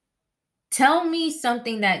tell me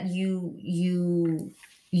something that you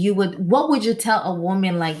would, what would you tell a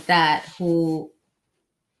woman like that who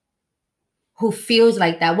feels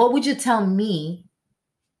like that? What would you tell me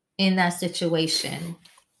in that situation?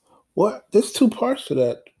 well, there's two parts to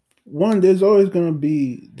that. One, there's always going to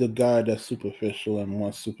be the guy that's superficial and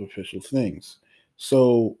wants superficial things.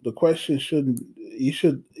 So the question you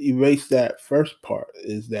should erase that first part,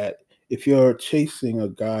 is that if you're chasing a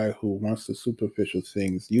guy who wants the superficial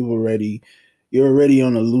things, you're already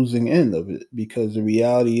on the losing end of it, because the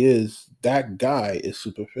reality is that guy is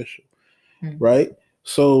superficial, right?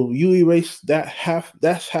 So you erase that's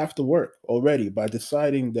half the work already, by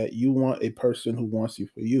deciding that you want a person who wants you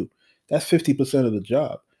for you. That's 50% of the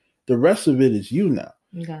job. The rest of it is you now.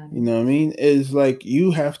 Got it. You know what I mean? It's like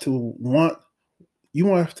if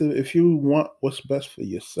you want what's best for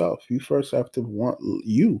yourself, you first have to want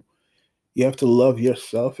you. You have to love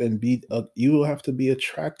yourself and you have to be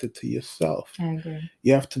attracted to yourself. I agree.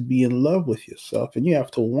 You have to be in love with yourself, and you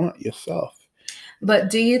have to want yourself. But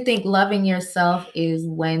do you think loving yourself is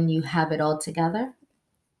when you have it all together?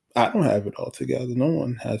 I don't have it all together. No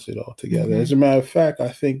one has it all together. Mhm. As a matter of fact, I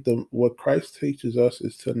think what Christ teaches us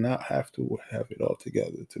is to not have to have it all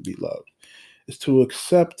together to be loved. It's to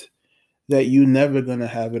accept that you're never going to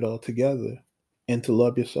have it all together, and to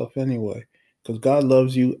love yourself anyway, because God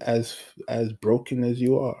loves you as broken as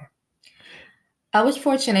you are. I was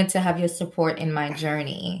fortunate to have your support in my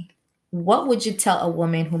journey. What would you tell a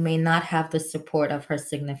woman who may not have the support of her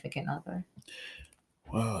significant other?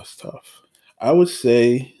 Wow, it's tough. I would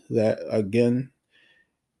say that, again,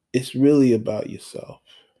 it's really about yourself.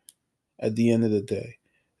 at the end of the day.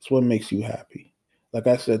 It's what makes you happy. Like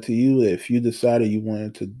I said to you, if you decided you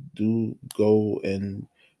wanted to go and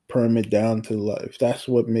perm it down to life, if that's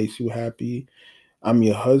what makes you happy, I'm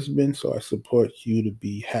your husband, so I support you to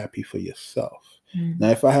be happy for yourself. Now,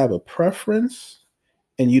 if I have a preference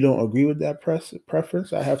and you don't agree with that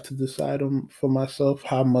preference, I have to decide for myself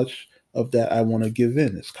how much of that I want to give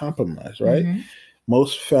in. It's compromise, right?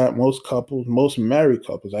 Most couples, most married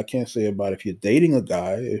couples, I can't say about if you're dating a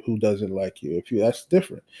guy who doesn't like you. That's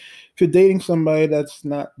different. If you're dating somebody that's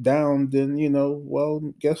not down, then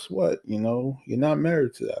well, guess what? You're not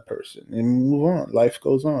married to that person, and move on. Life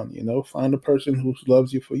goes on. Find a person who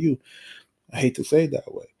loves you for you. I hate to say it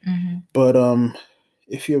that way, but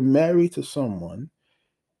if you're married to someone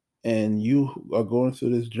and you are going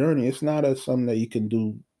through this journey, it's not something that you can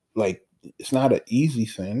do like. It's not an easy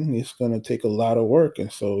thing. It's going to take a lot of work.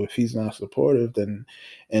 And so if he's not supportive, then,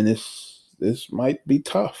 and this might be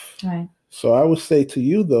tough. Right. So I would say to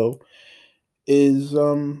you though, is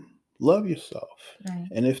love yourself. Right.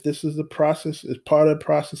 And if this is the process, if part of the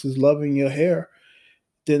process is loving your hair,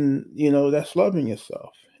 then, that's loving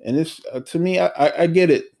yourself. And it's, to me, I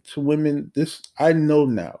get it. To women, I know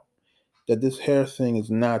now that this hair thing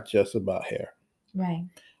is not just about hair. Right.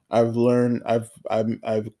 I've learned,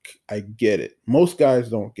 I get it. Most guys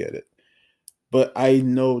don't get it, but I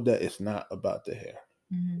know that it's not about the hair.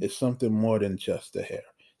 It's something more than just the hair,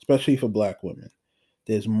 especially for Black women.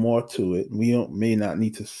 There's more to it. We may not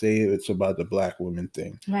need to say it's about the Black women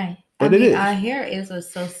thing. Right. But it is. Our hair is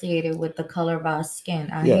associated with the color of our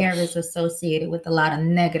skin. Our hair is associated with a lot of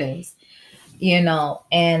negatives, and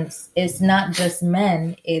it's not just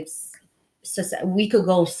men. We could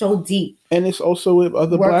go so deep, and it's also with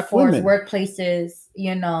other Black women, workplaces.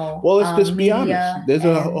 Well, let's just be honest. There's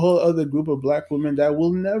a whole other group of Black women that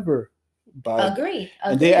will never buy. Agreed.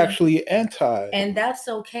 And they actually anti. And that's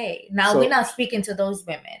okay. Now we're not speaking to those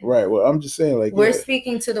women, right? Well, I'm just saying, like, we're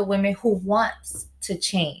speaking to the women who wants to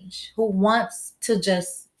change, who wants to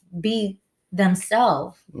just be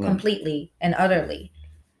themselves completely and utterly.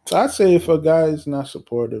 So I'd say if a guy is not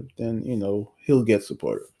supportive, then he'll get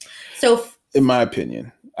supportive. So, in my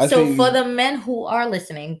opinion, for the men who are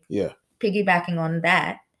listening, piggybacking on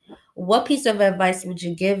that, what piece of advice would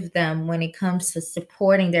you give them when it comes to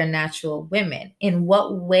supporting their natural women? In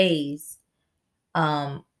what ways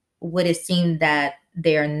would it seem that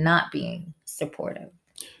they are not being supportive?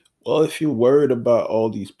 Well, if you're worried about all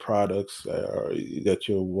these products that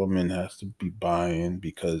your woman has to be buying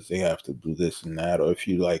because they have to do this and that, or if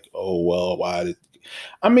you like, oh, well,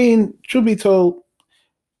 truth be told,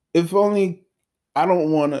 if only,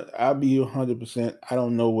 I'll be 100%. I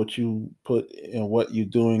don't know what you put in what you're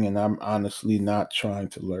doing, and I'm honestly not trying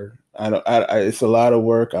to learn. It's a lot of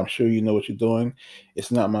work. I'm sure you know what you're doing.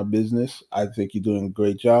 It's not my business. I think you're doing a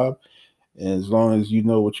great job. And as long as you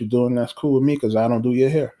know what you're doing, that's cool with me because I don't do your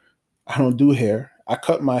hair. I don't do hair. I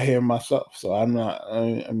cut my hair myself. So I'm not,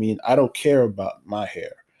 I don't care about my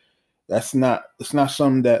hair. It's not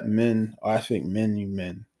something that men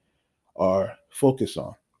are focused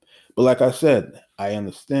on. But like I said, I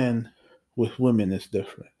understand with women it's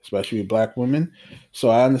different, especially with Black women. So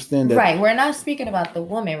I understand that. Right. We're not speaking about the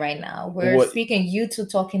woman right now. We're speaking you two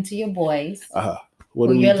talking to your boys.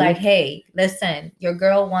 You're like, hey, listen, your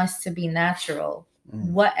girl wants to be natural.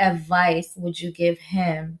 What advice would you give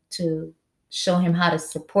him to show him how to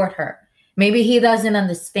support her? Maybe he doesn't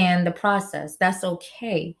understand the process. That's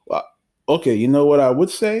okay. Well, okay, you know what I would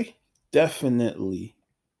say? Definitely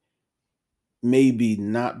maybe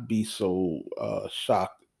not be so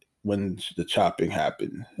shocked when the chopping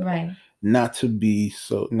happened. Right. Not to be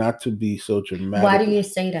so dramatic. Why do you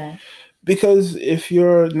say that? Because if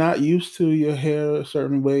you're not used to your hair a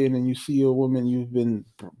certain way, and then you see a woman you've been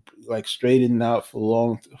like straightened out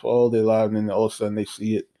for all their life, and then all of a sudden they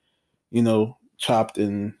see it, chopped,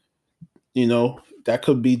 and that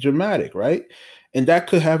could be dramatic, right? And that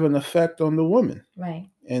could have an effect on the woman, right?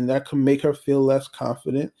 And that could make her feel less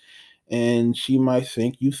confident, and she might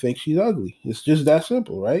think you think she's ugly. It's just that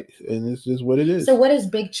simple, right? And it's just what it is. So what is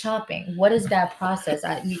big chopping? What is that process?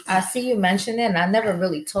 I see you mention it, and I never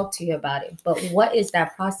really talked to you about it. But what is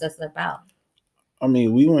that process about? I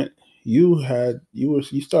mean, you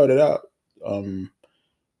started out,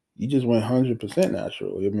 you just went 100%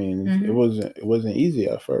 natural. I mean, it wasn't easy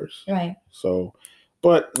at first. Right. So,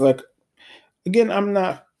 but like, again,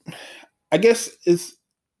 I guess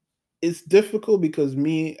it's difficult because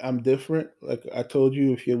I'm different. Like I told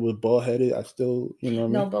you, if you were bald headed, I still,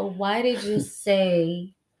 No, but why did you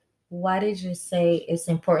say it's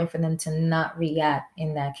important for them to not react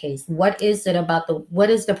in that case? What is it about what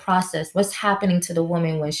is the process? What's happening to the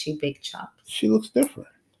woman when she big chops? She looks different.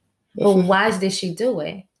 But why did she do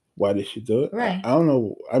it? Why did she do it? Right. I don't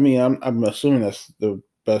know. I mean, I'm assuming that's the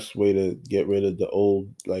best way to get rid of the old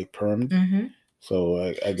like perm. Mm-hmm. So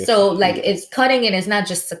I guess. So like it's cutting it is not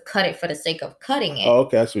just to cut it for the sake of cutting it. Oh,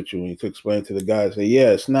 okay, that's what you need to explain to the guys. Say,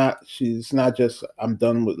 yeah, it's not. She's not just I'm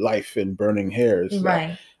done with life and burning hair. It's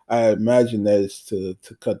right. I imagine that is to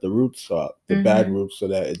cut the roots off, the bad roots, so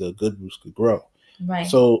that the good roots could grow. Right.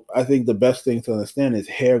 So I think the best thing to understand is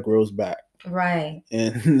hair grows back. Right.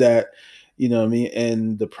 And that, you know what I mean?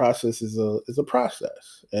 And the process is a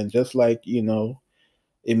process. And just like, you know,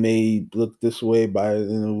 it may look this way by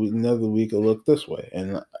another week it'll look this way.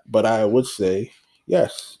 But I would say,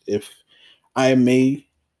 yes, if I may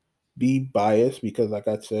be biased because like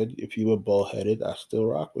I said, if you were bald-headed, I still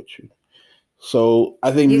rock with you. So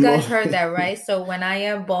I think you guys heard that, right? So when I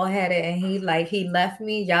am bald-headed and he left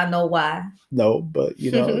me, y'all know why. No, but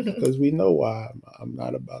you know, because we know why. I'm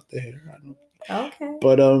not about the hair. I don't. Okay.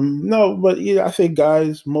 But no, but yeah, I think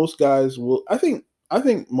most guys will. I think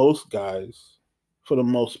most guys, for the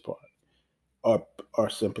most part,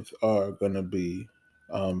 are gonna be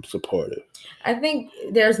supportive. I think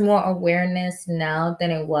there's more awareness now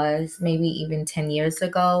than it was maybe even 10 years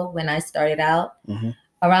ago when I started out. Mm-hmm.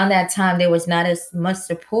 Around that time, there was not as much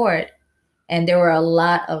support, and there were a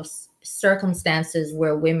lot of circumstances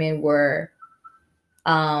where women were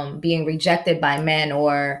being rejected by men,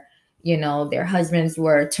 or you know, their husbands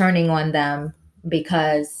were turning on them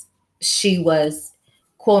because she was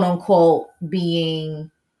quote unquote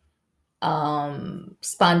being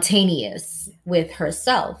spontaneous with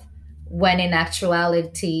herself, when in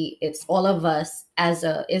actuality it's all of us as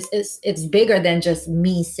it's bigger than just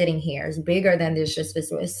me sitting here. It's bigger than this. Just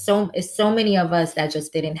this. It's so many of us that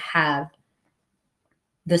just didn't have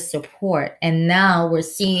the support, and now we're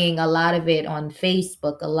seeing a lot of it on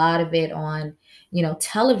Facebook, a lot of it on, you know,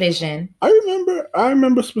 television. I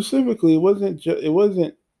remember specifically.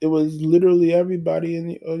 It was literally everybody in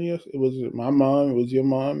the audience. It was my mom. It was your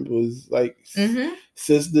mom. It was like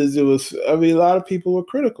sisters. It was. I mean, a lot of people were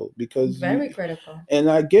critical because very critical. And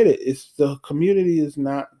I get it. It's the community has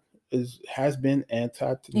been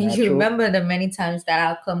anti-natural. And you remember the many times that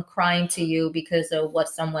I'll come crying to you because of what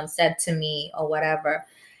someone said to me or whatever.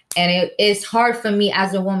 And it's hard for me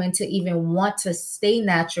as a woman to even want to stay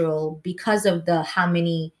natural because of how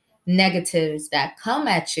many negatives that come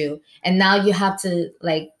at you. And now you have to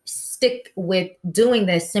like stick with doing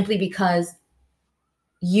this simply because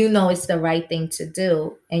you know it's the right thing to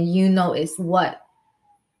do, and you know it's what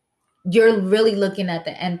you're really looking at,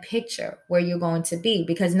 the end picture where you're going to be.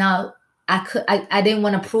 Because now I didn't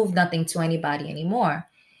want to prove nothing to anybody anymore.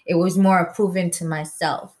 It was more proving to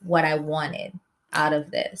myself what I wanted out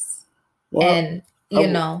of this. Well, and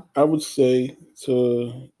I would say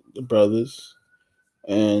to the brothers,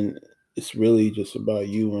 and it's really just about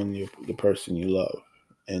you and the person you love.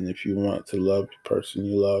 And if you want to love the person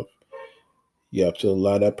you love, you have to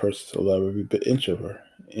allow that person to love every inch of her.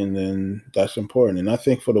 And then that's important. And I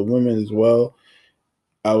think for the women as well,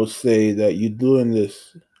 I would say that you're doing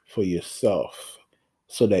this for yourself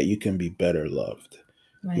so that you can be better loved.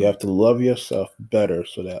 Right. You have to love yourself better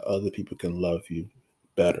so that other people can love you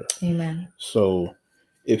better. Amen. So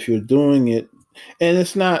if you're doing it, and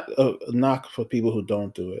it's not a knock for people who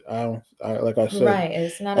don't do it. Like I said, right.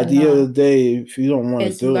 It's not at the end of the day, if you don't want to do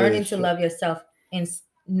it, it's learning to love yourself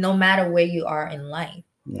no matter where you are in life.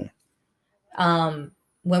 Yeah.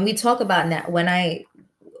 When we talk about that, when I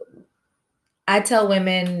tell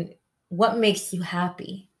women, what makes you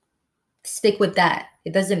happy? Stick with that.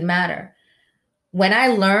 It doesn't matter. When I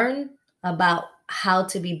learned about how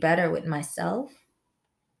to be better with myself,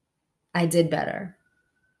 I did better.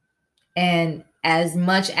 And as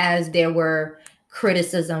much as there were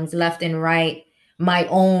criticisms left and right, my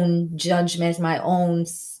own judgments, my own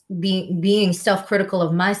being self-critical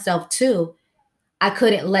of myself too, I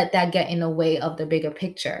couldn't let that get in the way of the bigger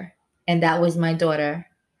picture. And that was my daughter.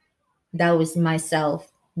 That was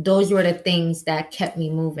myself. Those were the things that kept me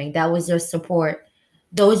moving. That was their support.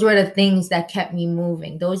 Those were the things that kept me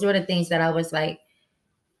moving. Those were the things that I was like,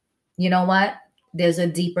 you know what? There's a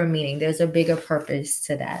deeper meaning. There's a bigger purpose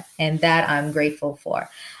to that. And that I'm grateful for.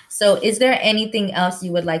 So is there anything else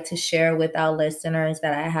you would like to share with our listeners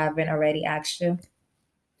that I haven't already asked you?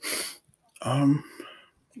 I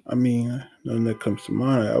mean, nothing that comes to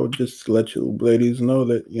mind. I would just let you ladies know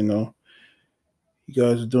that, you know, you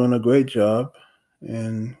guys are doing a great job,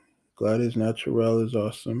 and Gladys Naturel is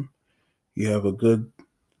awesome. You have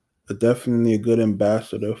definitely a good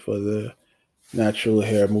ambassador for the natural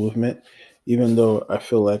hair movement, even though I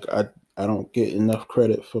feel like I don't get enough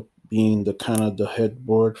credit for being the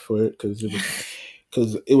headboard for it, because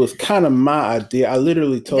because it was kind of my idea. I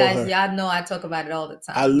literally told her. Guys, y'all know I talk about it all the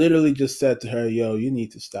time. I literally just said to her, yo, you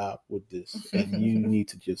need to stop with this. And you need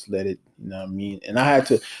to just let it, you know what I mean? And I had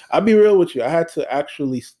to, I'll be real with you. I had to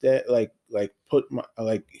actually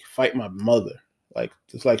fight my mother. Like,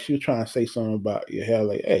 just like she was trying to say something about your hair.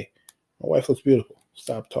 Like, hey, my wife looks beautiful.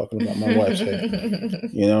 Stop talking about my wife's hair.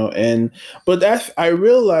 You know, but I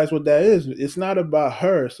realized what that is. It's not about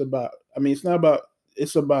her. It's about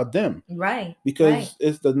them. Right. Because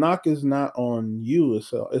the knock is not on you.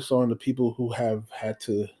 It's on the people who have had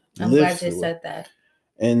to I'm live glad you said that.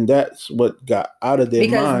 And that's what got out of their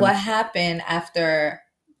mind. Because what happened after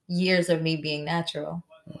years of me being natural?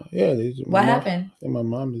 What happened? I think my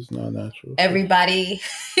mom is not natural. Everybody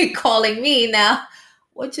calling me now.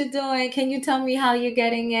 What you doing? Can you tell me how you're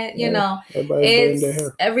getting it? You know,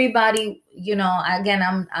 it's everybody, you know,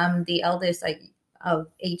 again, I'm the eldest of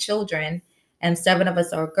 8 children, and 7 of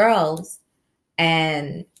us are girls.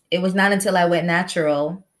 And it was not until I went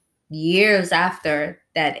natural years after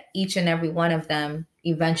that each and every one of them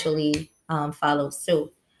eventually followed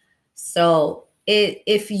suit. So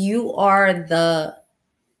if you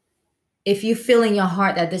feel in your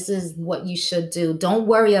heart that this is what you should do, don't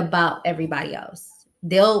worry about everybody else.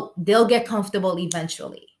 They'll get comfortable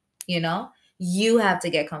eventually. You know, you have to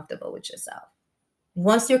get comfortable with yourself.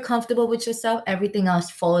 Once you're comfortable with yourself, everything else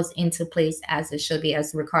falls into place as it should be,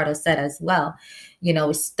 as Ricardo said as well. You know,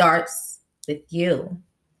 it starts with you.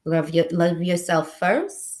 Love yourself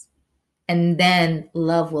first, and then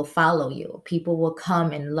love will follow you. People will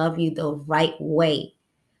come and love you the right way,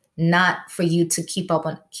 not for you to keep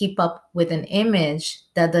up with an image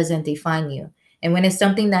that doesn't define you. And when it's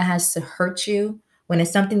something that has to hurt you, when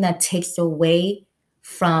it's something that takes away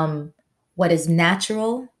from what is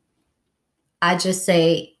natural, I just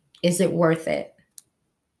say, is it worth it?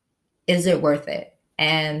 Is it worth it?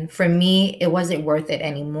 And for me, it wasn't worth it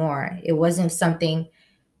anymore. It wasn't something,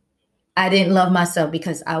 I didn't love myself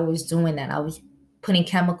because I was doing that. I was putting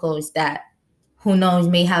chemicals that, who knows,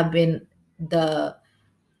 may have been the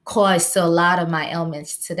cause to a lot of my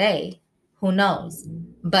ailments today. Who knows?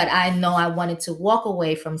 But I know I wanted to walk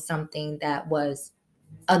away from something that was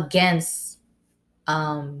against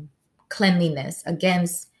cleanliness,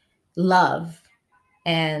 against love.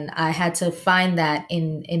 And I had to find that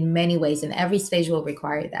in many ways, and every stage will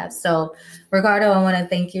require that. So, Ricardo, I want to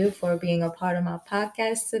thank you for being a part of my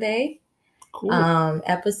podcast today. Cool.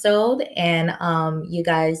 Episode. And you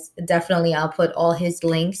guys, definitely, I'll put all his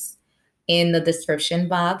links in the description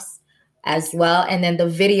box as well. And then the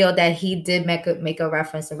video that he did make a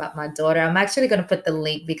reference about my daughter, I'm actually going to put the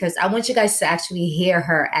link because I want you guys to actually hear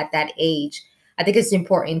her at that age. I think it's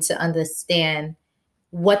important to understand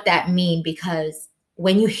what that means, because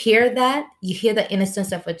when you hear that, you hear the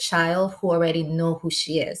innocence of a child who already know who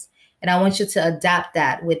she is. And I want you to adapt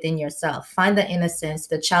that within yourself. Find the innocence,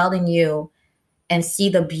 the child in you, and see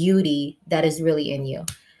the beauty that is really in you.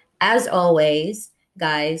 As always,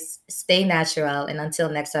 guys, stay natural. And until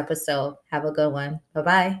next episode, have a good one.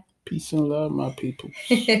 Bye-bye. Peace and love, my people.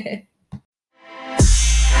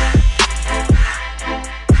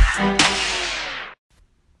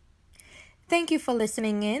 Thank you for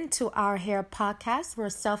listening in to our hair podcast, where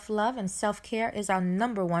self-love and self-care is our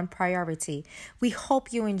number one priority. We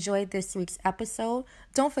hope you enjoyed this week's episode.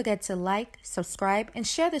 Don't forget to like, subscribe, and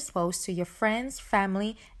share this post to your friends,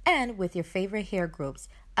 family, and with your favorite hair groups.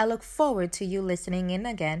 I look forward to you listening in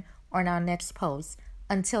again on our next post.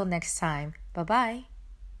 Until next time, bye-bye.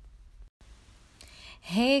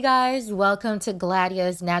 Hey guys, welcome to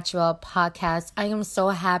Gladia's Natural Podcast. I am so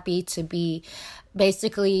happy to be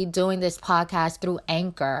basically doing this podcast through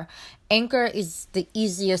Anchor. Anchor is the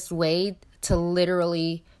easiest way to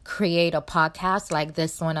literally create a podcast like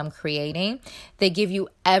this one I'm creating. They give you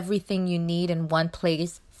everything you need in one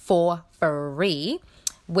place for free,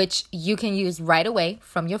 which you can use right away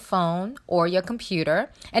from your phone or your computer.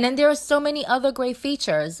 And then there are so many other great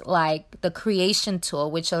features like the creation tool,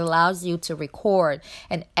 which allows you to record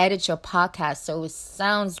and edit your podcast so it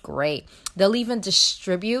sounds great. They'll even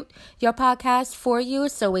distribute your podcast for you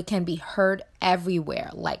so it can be heard everywhere,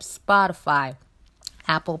 like Spotify,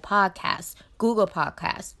 Apple Podcasts, Google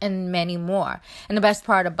Podcasts, and many more. And the best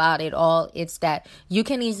part about it all is that you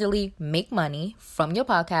can easily make money from your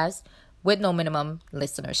podcast with no minimum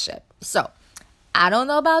listenership. So, I don't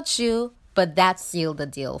know about you, but that sealed the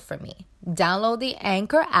deal for me. Download the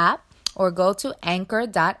Anchor app or go to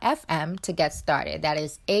anchor.fm to get started. That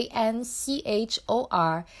is ANCHOR.F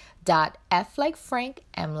like Frank,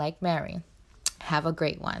 M like Mary. Have a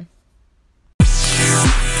great one.